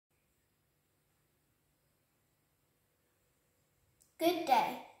Good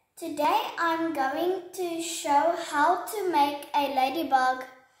day. Today I'm going to show how to make a ladybug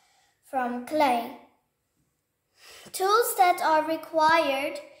from clay. Tools that are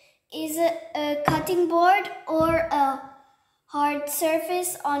required is a cutting board or a hard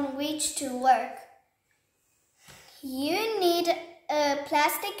surface on which to work. You need a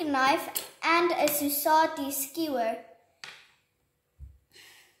plastic knife and a Susati skewer.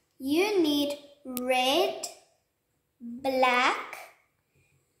 You need red, black,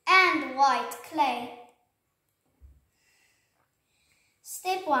 and white clay.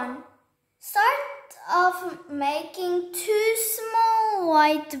 Step 1. Start off making 2 small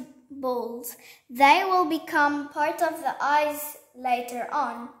white balls. They will become part of the eyes later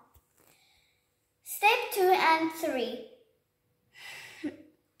on. Step 2 and 3.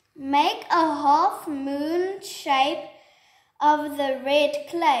 Make a half moon shape of the red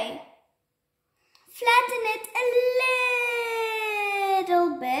clay. Flatten it a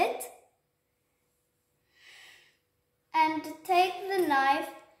little bit and take the knife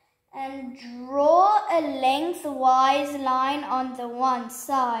and draw a lengthwise line on the one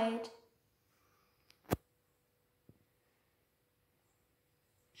side.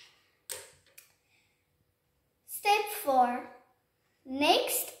 Step 4.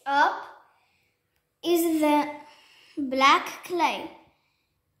 Next up is the black clay.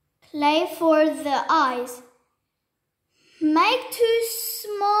 Clay for the eyes. Make 2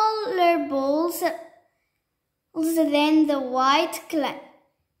 smaller balls than the white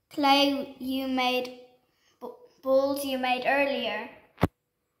clay you made balls you made earlier.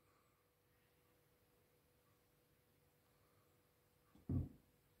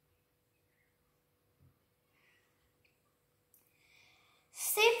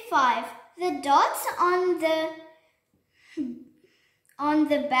 Step 5. The dots on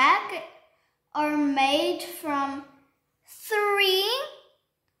the back are made from 3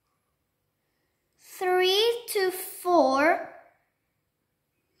 to 4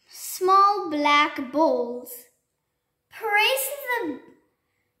 small black balls. Press the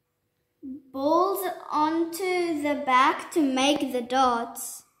balls onto the back to make the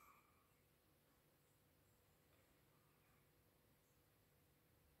dots.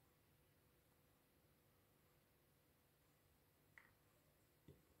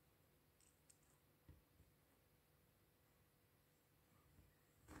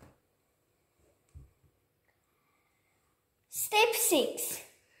 Step 6.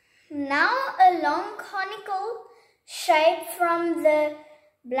 Now a long conical shape from the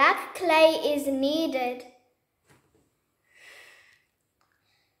black clay is needed.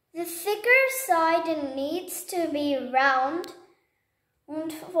 The thicker side needs to be round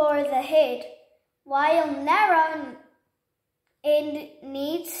for the head, while narrow end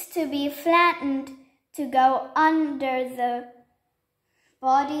needs to be flattened to go under the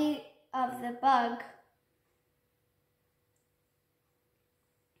body of the bug.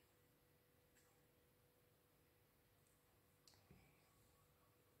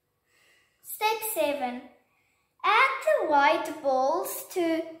 Step 7. Add the white balls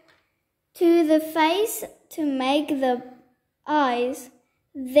to the face to make the eyes.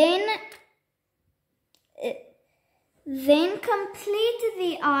 Then complete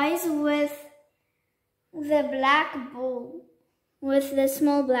the eyes with the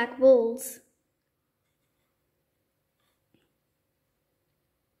small black balls.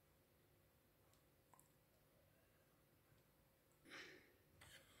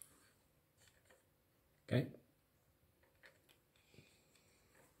 Okay.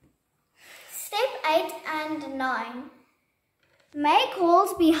 Step 8 and 9. Make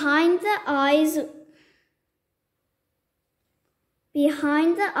holes behind the eyes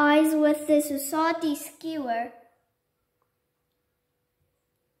with the Susati skewer.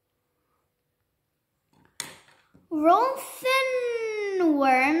 Roll thin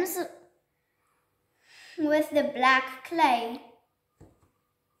worms with the black clay.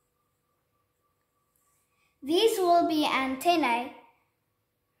 These will be antennae.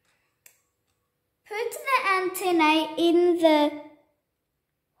 Put the antennae in the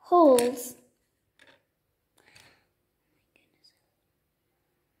holes.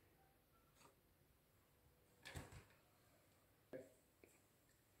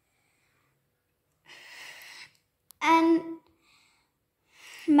 And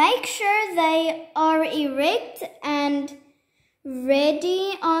make sure they are erect and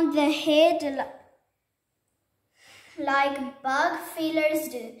ready on the head like bug feelers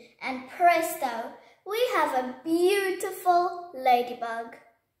do, and presto, we have a beautiful ladybug.